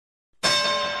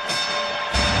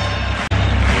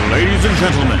Ladies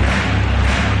and gentlemen,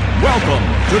 welcome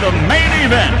to the main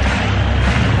event.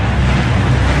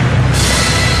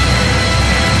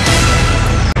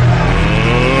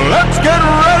 Let's get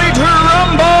ready to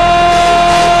rumble!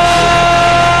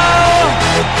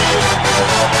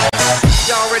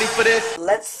 Y'all ready for this?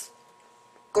 Let's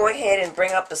go ahead and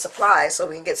bring up the supplies so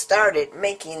we can get started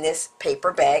making this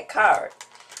paper bag card.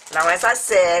 Now, as I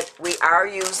said, we are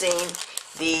using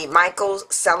the Michaels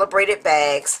Celebrated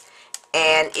bags,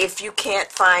 and if you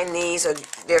can't find these or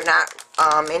they're not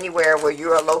anywhere where you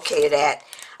are located at,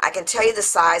 I can tell you the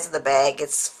size of the bag.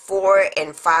 It's 4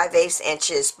 5/8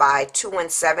 inches by 2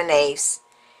 7/8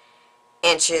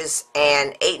 inches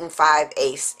and 8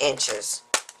 5/8 inches.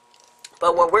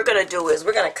 But what we're going to do is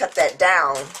we're going to cut that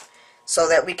down so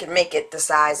that we can make it the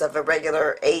size of a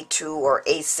regular A2 or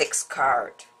A6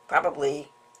 card. Probably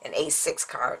an A6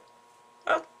 card.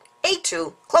 Well,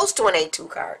 A2, close to an A2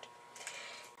 card.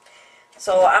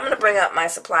 So I'm going to bring up my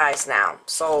supplies now.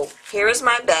 So here is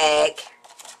my bag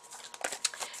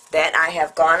that I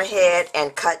have gone ahead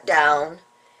and cut down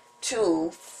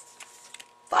to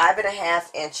 5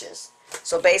 1/2 inches.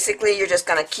 So basically you're just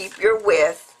going to keep your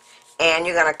width and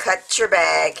you're going to cut your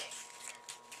bag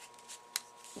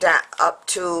down up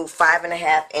to 5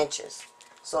 1/2 inches.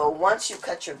 So once you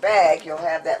cut your bag, you'll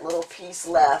have that little piece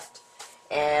left,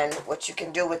 and what you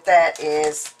can do with that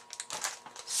is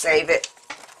save it.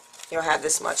 You'll have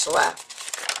this much left.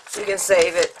 So you can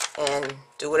save it and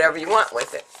do whatever you want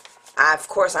with it. Of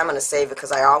course, I'm going to save it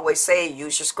because I always say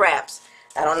use your scraps.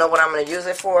 I don't know what I'm going to use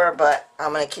it for, but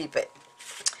I'm going to keep it.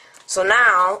 So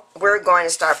now we're going to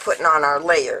start putting on our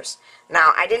layers.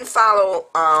 Now, I didn't follow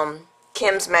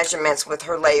Kim's measurements with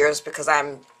her layers because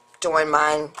I'm doing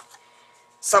mine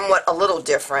somewhat a little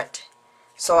different.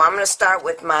 So I'm going to start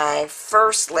with my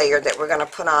first layer that we're going to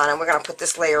put on, and we're going to put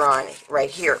this layer on right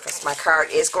here because my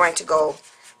card is going to go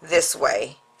this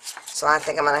way. So I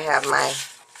think I'm going to have my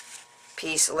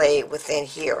piece laid within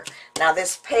here. Now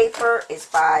this paper is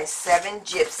by 7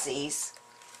 Gypsies,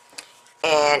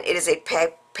 and it is a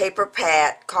paper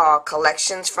pad called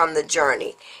Collections from the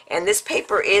Journey, and this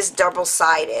paper is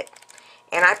double-sided,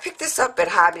 and I picked this up at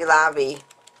Hobby Lobby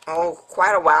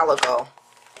quite a while ago.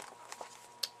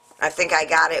 I think I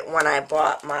got it when I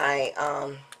bought my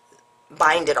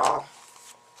Bind It All.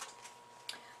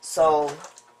 So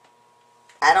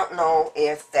I don't know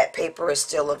if that paper is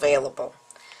still available.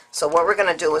 So what we're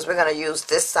going to do is we're going to use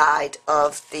this side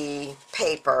of the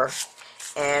paper,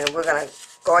 and we're going to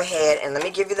go ahead and let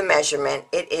me give you the measurement.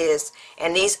 It is,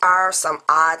 and these are some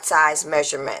odd size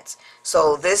measurements.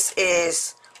 So this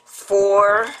is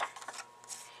 4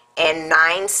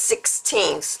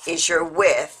 9/16 is your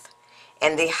width,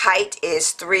 and the height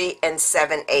is 3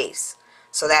 7/8.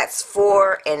 So that's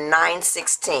 4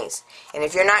 9/16. And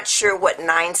if you're not sure what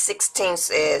 9/16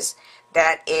 is,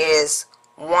 that is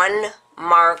 1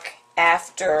 mark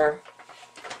after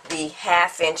the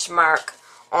 1/2 inch mark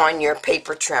on your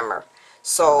paper trimmer.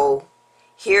 So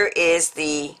here is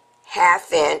the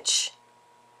 1/2 inch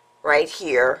right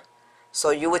here.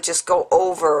 So you would just go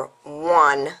over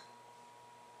 1,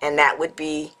 and that would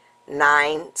be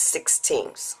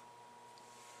 9/16.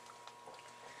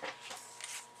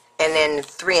 And then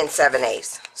 3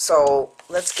 7/8. So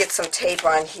let's get some tape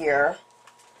on here,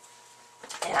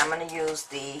 and I'm going to use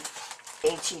the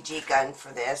HEG gun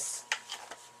for this.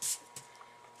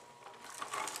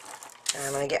 And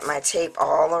I'm going to get my tape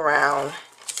all around,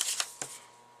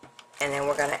 and then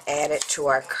we're going to add it to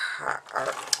our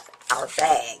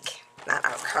bag, not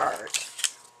our card.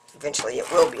 Eventually it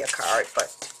will be a card,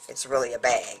 but it's really a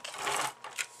bag.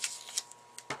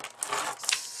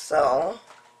 So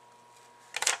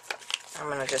I'm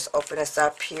going to just open this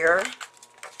up here,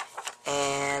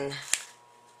 and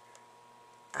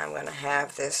I'm going to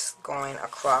have this going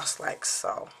across like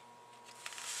so.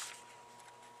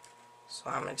 So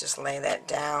I'm going to just lay that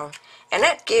down, and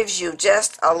that gives you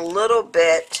just a little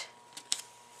bit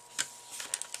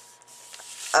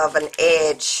of an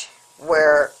edge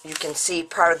where you can see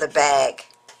part of the bag.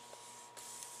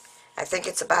 I think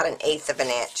it's about 1/8 of an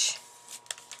inch.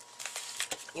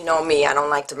 You know me, I don't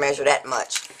like to measure that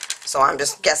much, so I'm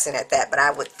just guessing at that, but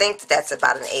I would think that that's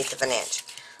about 1/8 of an inch.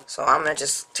 So I'm going to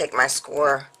just take my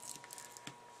score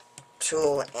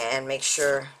tool and make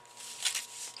sure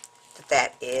that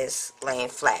that is laying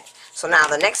flat. So now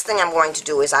the next thing I'm going to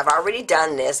do is, I've already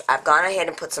done this. I've gone ahead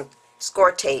and put some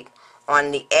score tape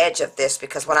on the edge of this,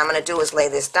 because what I'm going to do is lay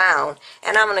this down,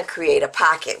 and I'm going to create a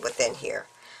pocket within here.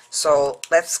 So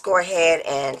let's go ahead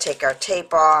and take our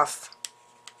tape off,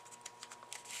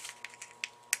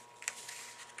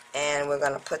 and we're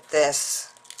going to put this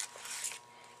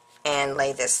and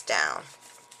lay this down.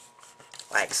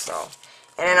 like so.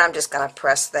 And then I'm just going to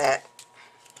press that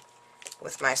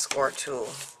with my score tool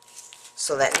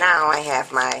so that now I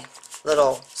have my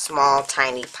little small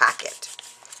tiny pocket.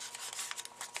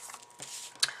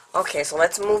 Okay, so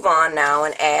let's move on now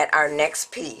and add our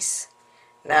next piece.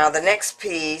 Now the next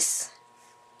piece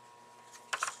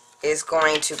is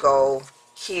going to go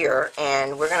here,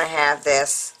 and we're going to have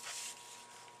this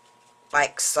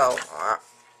like so.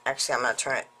 Actually, I'm going to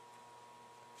turn it.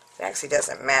 It actually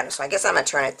doesn't matter, so I guess I'm going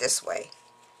to turn it this way.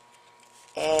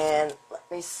 And let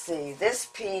me see, this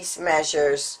piece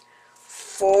measures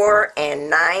 4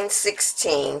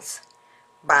 9/16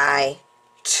 by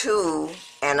 2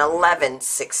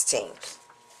 11/16.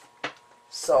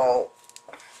 So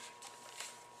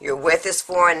your width is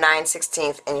 4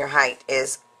 9/16 and your height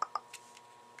is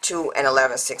 2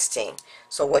 11/16.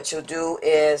 So what you'll do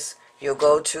is you'll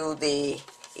go to the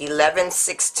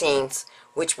 11/16,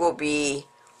 which will be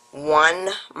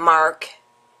 1 mark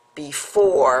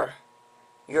before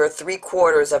your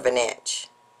 3/4 of an inch.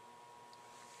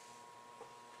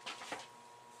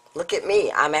 Look at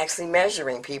me, I'm actually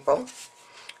measuring, people.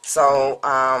 So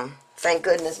thank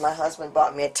goodness my husband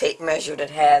bought me a tape measure that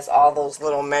has all those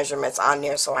little measurements on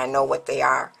there so I know what they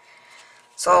are.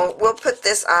 So we'll put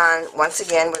this on. Once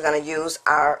again, we're going to use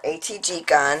our ATG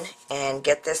gun and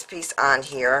get this piece on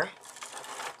here.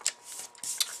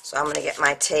 So I'm going to get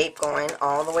my tape going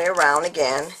all the way around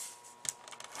again.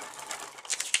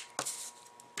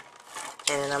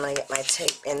 And then I'm going to get my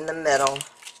tape in the middle.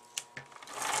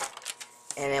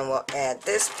 And then we'll add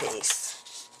this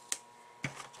piece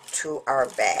to our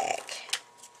bag.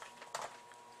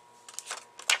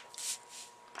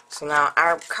 So now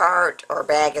our card or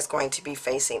bag is going to be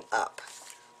facing up,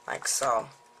 like so.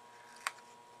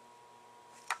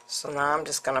 So now I'm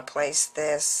just going to place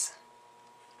this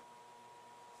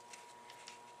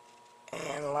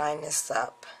and line this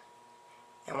up.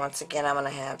 And once again, I'm going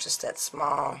to have just that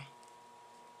small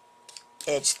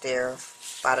edge there,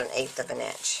 about 1/8 of an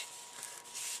inch.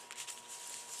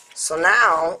 So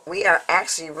now we are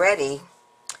actually ready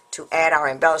to add our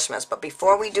embellishments. But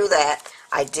before we do that,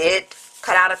 I did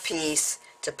cut out a piece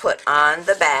to put on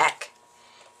the back,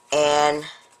 and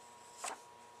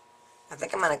I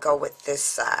think I'm going to go with this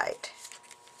side.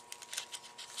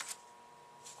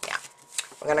 Yeah,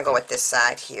 we're going to go with this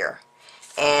side here.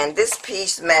 And this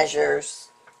piece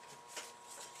measures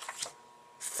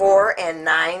 4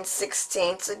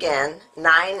 9/16 again,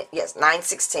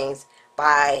 9/16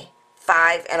 by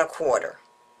 5 1/4.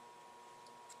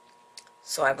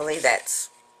 So I believe that's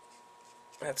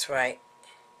right.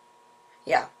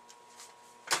 Yeah,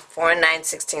 4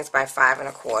 9/16 by 5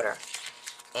 1/4.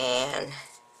 And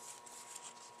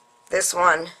this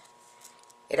one,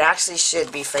 it actually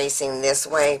should be facing this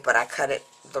way, but I cut it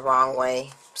the wrong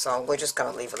way. So we're just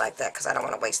going to leave it like that because I don't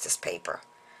want to waste this paper.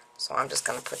 So I'm just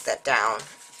going to put that down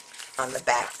on the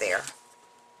back there.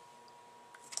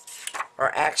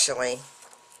 Or actually,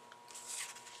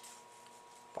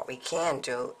 what we can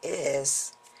do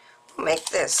is make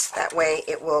this. That way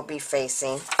it will be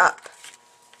facing up.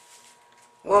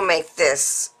 We'll make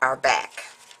this our back.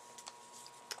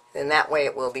 Then that way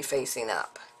it will be facing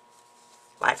up,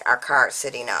 like our card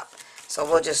sitting up. So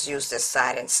we'll just use this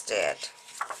side instead.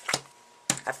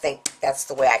 I think that's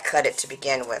the way I cut it to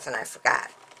begin with, and I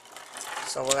forgot.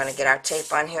 So we're going to get our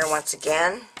tape on here once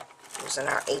again, using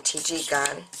our ATG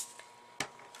gun.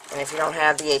 And if you don't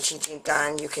have the ATG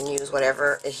gun, you can use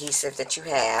whatever adhesive that you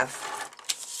have.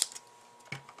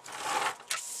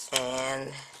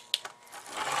 And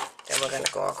then we're going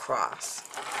to go across.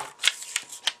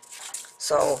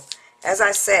 So, as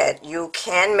I said, you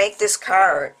can make this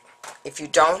card if you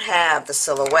don't have the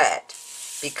silhouette,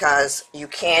 because you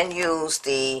can use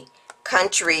the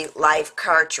Country Life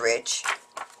cartridge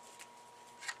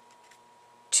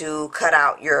to cut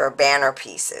out your banner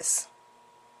pieces.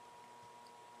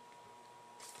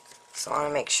 So I want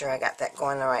to make sure I got that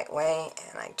going the right way,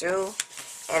 and I do.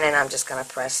 And then I'm just going to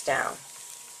press down.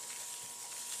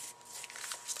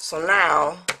 So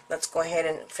now, let's go ahead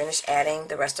and finish adding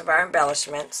the rest of our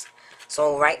embellishments.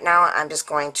 So right now, I'm just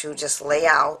going to just lay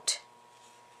out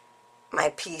my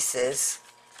pieces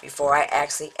before I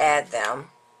actually add them.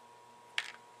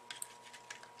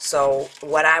 So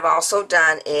what I've also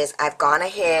done is I've gone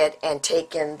ahead and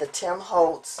taken the Tim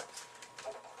Holtz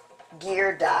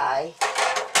gear die,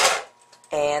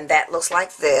 and that looks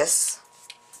like this.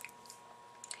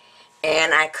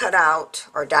 And I cut out,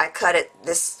 or die cut it,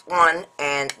 this one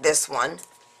and this one.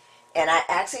 And I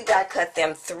actually die cut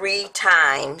them 3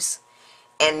 times,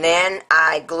 and then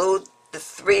I glued the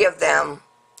 3 of them,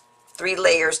 3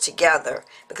 layers together,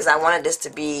 because I wanted this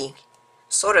to be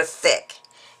sort of thick.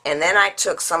 And then I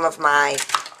took some of my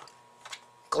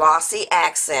glossy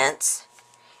accents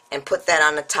and put that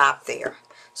on the top there.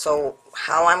 So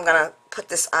how I'm going to put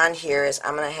this on here is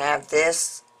I'm going to have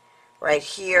this right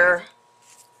here,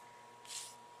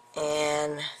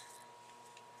 and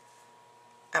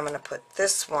I'm going to put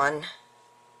this one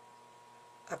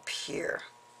up here,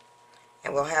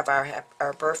 and we'll have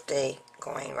our birthday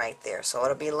going right there. So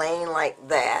it'll be laying like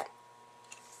that.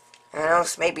 And I know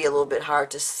this may be a little bit hard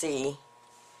to see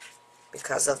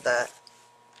because of the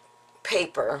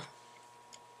paper.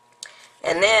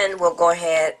 And then we'll go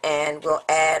ahead and we'll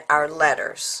add our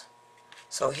letters.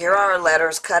 So here are our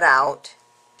letters cut out,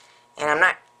 and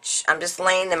I'm just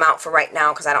laying them out for right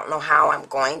now because I don't know how I'm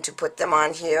going to put them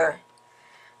on here.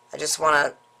 I just want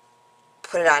to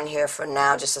put it on here for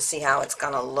now just to see how it's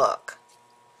going to look.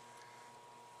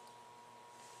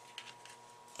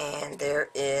 And there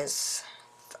is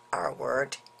our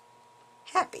word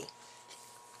happy.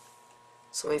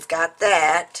 So we've got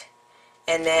that.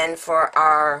 And then for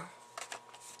our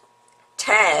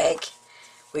tag,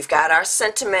 we've got our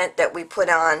sentiment that we put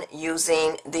on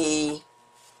using the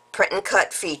print and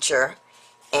cut feature.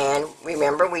 And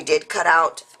remember, we did cut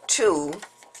out 2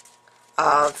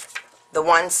 of the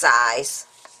one size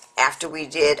after we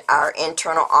did our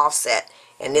internal offset.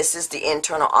 And this is the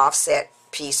internal offset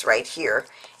piece right here.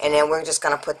 And then we're just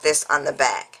going to put this on the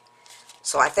back.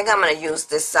 So I think I'm going to use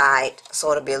this side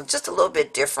so it'll be just a little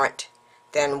bit different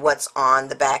than what's on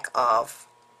the back of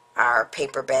our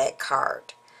paper bag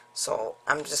card. So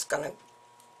I'm just going to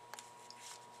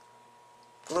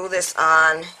glue this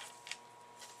on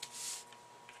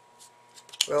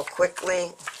real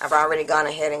quickly. I've already gone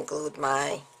ahead and glued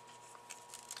my,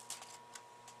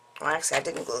 well, actually I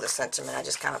didn't glue the sentiment, I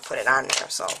just kind of put it on there,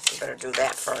 so we better do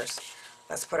that first.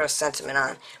 Let's put our sentiment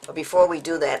on. But before we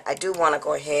do that, I do want to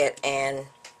go ahead and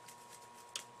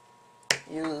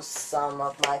use some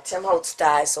of my Tim Holtz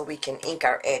dye so we can ink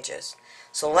our edges.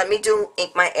 So let me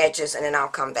ink my edges and then I'll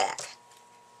come back.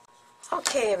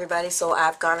 Okay everybody, so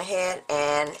I've gone ahead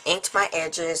and inked my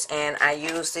edges, and I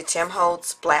used the Tim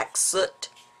Holtz Black Soot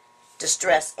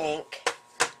Distress ink.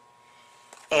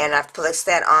 And I've placed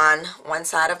that on one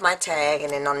side of my tag,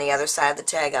 and then on the other side of the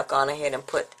tag I've gone ahead and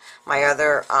put my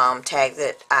other tag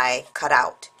that I cut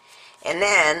out. And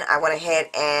then I went ahead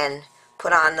and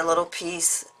put on the little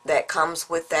piece that comes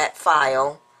with that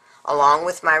file along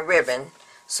with my ribbon.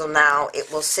 So now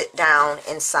it will sit down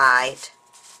inside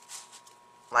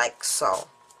like so.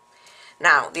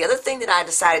 Now the other thing that I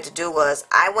decided to do was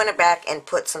I went back and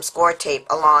put some score tape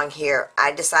along here.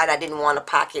 I decided I didn't want a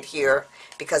pocket here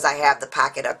because I have the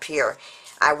pocket up here.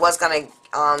 I was going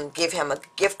to give him a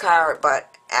gift card,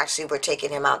 but actually we're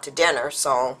taking him out to dinner,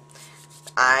 so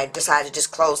I decided to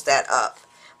just close that up.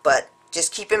 But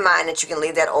just keep in mind that you can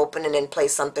leave that open and then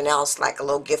place something else like a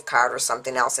little gift card or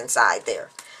something else inside there.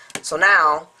 So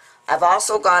now I've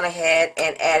also gone ahead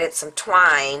and added some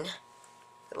twine.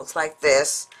 It looks like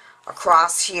this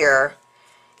across here.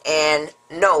 And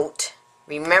note,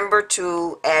 remember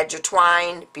to add your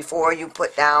twine before you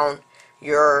put down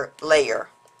your layer.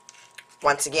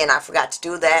 Once again, I forgot to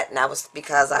do that, and that was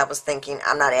because I was thinking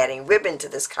I'm not adding ribbon to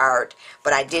this card,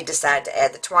 but I did decide to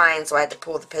add the twine, so I had to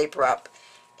pull the paper up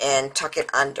and tuck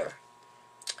it under.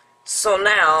 So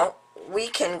now we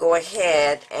can go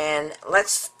ahead and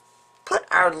let's put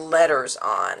our letters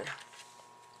on.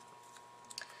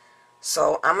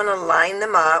 So I'm going to line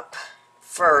them up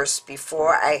first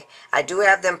before I do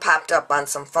have them popped up on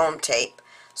some foam tape,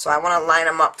 so I want to line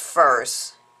them up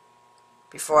first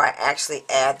before I actually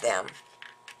add them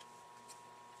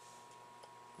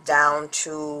down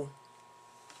to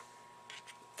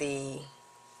the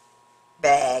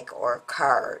bag or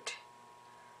card.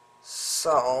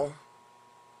 So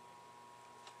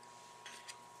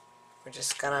we're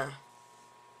just gonna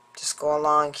go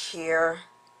along here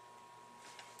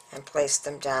and place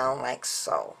them down like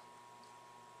so.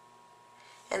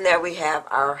 And there we have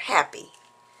our happy.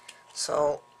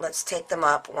 So let's take them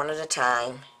up one at a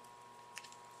time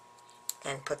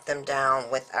and put them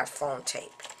down with our foam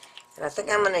tape. And I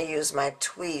think I'm going to use my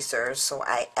tweezers so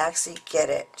I actually get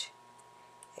it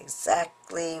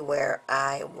exactly where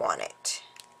I want it.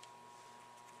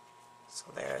 So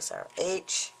there's our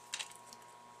H.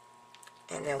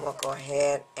 And then we'll go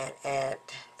ahead and add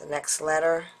the next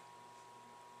letter.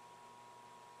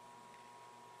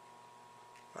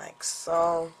 Like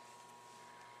so.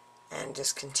 And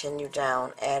just continue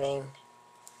down adding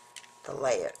the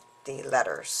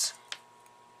letters.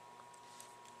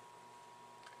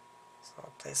 So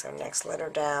we'll place our next letter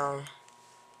down.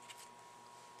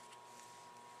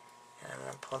 And I'm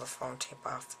going to pull the foam tape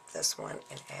off of this one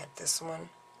and add this one.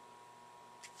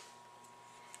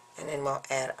 And then we'll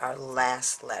add our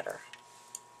last letter,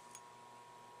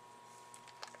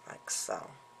 like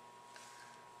so.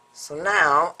 So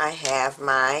now I have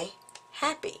my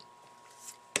happy.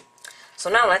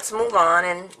 So now let's move on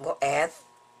and we'll add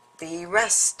the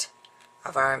rest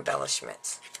of our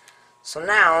embellishments. So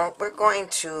now we're going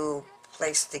to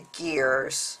place the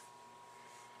gears,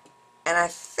 and I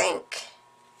think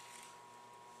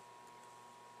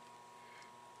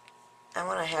I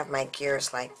want to have my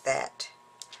gears like that.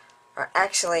 Or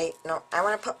actually, no, I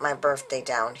want to put my birthday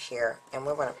down here, and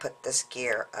we're going to put this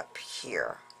gear up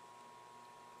here,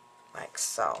 like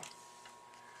so.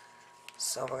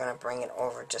 So we're going to bring it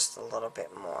over just a little bit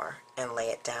more and lay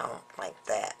it down like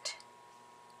that.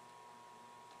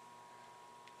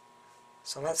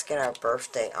 So let's get our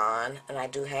birthday on, and I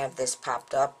do have this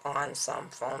popped up on some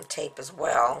foam tape as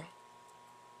well.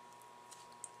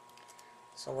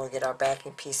 So we'll get our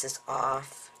backing pieces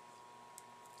off,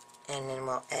 and then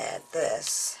we'll add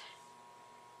this.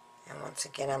 And once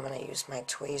again, I'm going to use my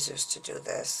tweezers to do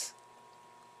this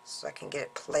so I can get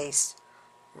it placed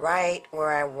right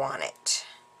where I want it,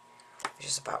 which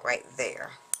is about right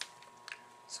there.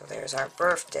 So there's our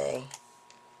birthday.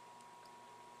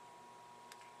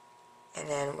 And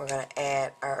then we're going to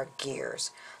add our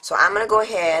gears. So I'm going to go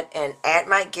ahead and add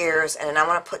my gears, and then I'm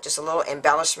going to put just a little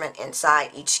embellishment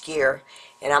inside each gear.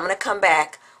 And I'm going to come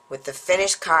back with the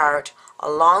finished card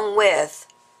along with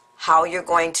how you're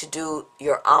going to do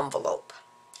your envelope.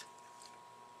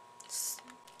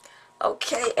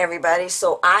 Okay, everybody,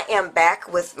 so I am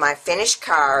back with my finished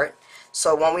card.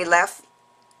 So when we last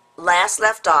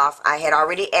left off, I had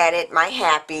already added my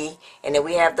happy, and then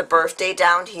we have the birthday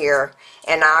down here,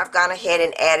 and now I've gone ahead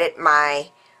and added my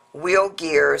wheel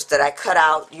gears that I cut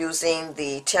out using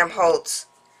the Tim Holtz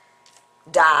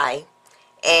die,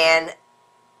 and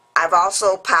I've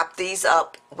also popped these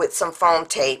up with some foam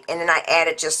tape, and then I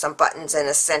added just some buttons in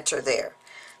the center there.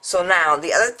 So now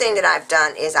the other thing that I've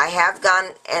done is I have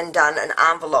gone and done an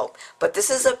envelope, but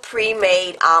this is a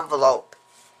pre-made envelope.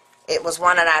 It was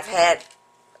one that I've had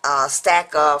a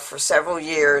stack of for several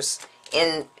years,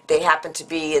 and they happen to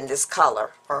be in this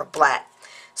color, or black.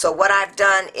 So what I've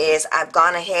done is I've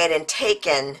gone ahead and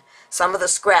taken some of the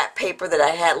scrap paper that I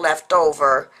had left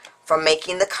over from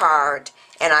making the card,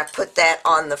 and I put that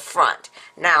on the front.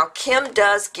 Now Kim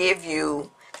does give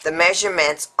you the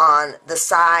measurements on the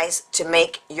size to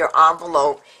make your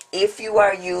envelope if you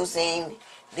are using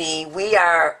the We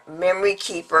Are Memory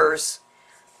Keepers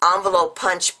envelope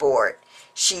punch board.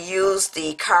 She used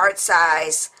the card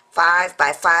size 5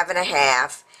 by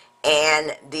 5.5,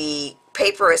 and the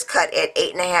paper is cut at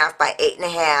 8.5 by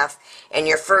 8.5, and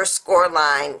your first score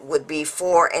line would be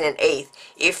 4 1/8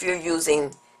 if you're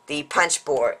using the punch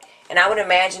board. And I would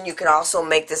imagine you could also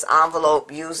make this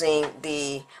envelope using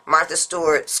the Martha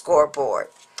Stewart scoreboard.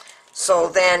 So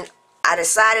then I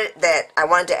decided that I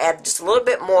wanted to add just a little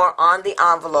bit more on the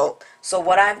envelope. So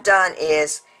what I've done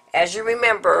is, as you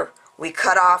remember, we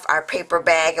cut off our paper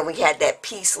bag and we had that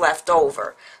piece left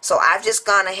over. So I've just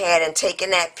gone ahead and taken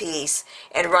that piece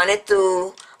and run it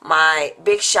through my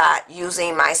Big Shot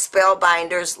using my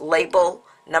Spellbinders label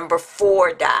number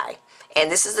 4 die. And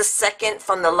this is the second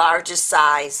from the largest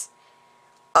size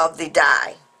of the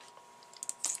die.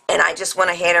 And I just went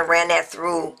ahead and ran that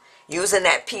through using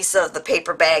that piece of the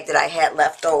paper bag that I had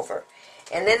left over.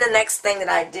 And then the next thing that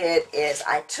I did is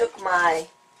I took my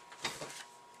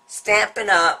Stampin'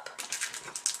 Up!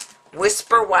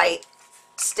 Whisper White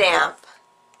stamp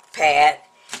pad,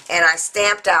 and I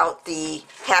stamped out the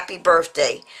happy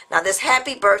birthday. Now this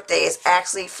happy birthday is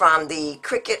actually from the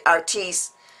Cricut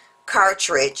Artiste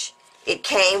cartridge. It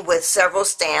came with several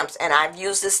stamps, and I've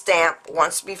used this stamp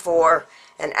once before,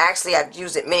 and actually I've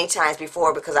used it many times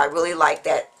before because I really like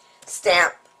that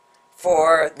stamp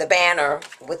for the banner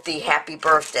with the happy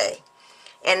birthday.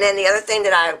 And then the other thing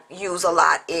that I use a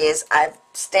lot is I've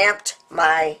stamped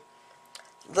my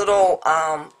little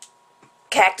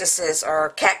cactuses or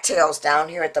cattails down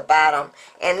here at the bottom,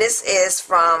 and this is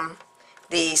from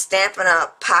the Stampin'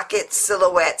 Up! Pocket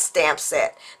Silhouette stamp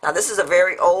set. Now this is a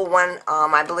very old one.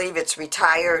 I believe it's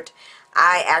retired.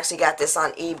 I actually got this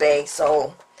on eBay,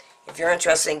 so if you're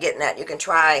interested in getting that, you can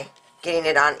try getting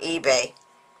it on eBay.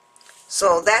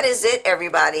 So that is it,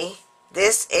 everybody.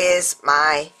 This is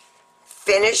my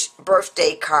finished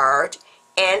birthday card,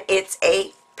 and it's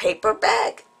a paper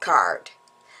bag card.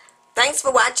 Thanks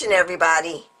for watching,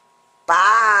 everybody.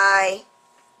 Bye.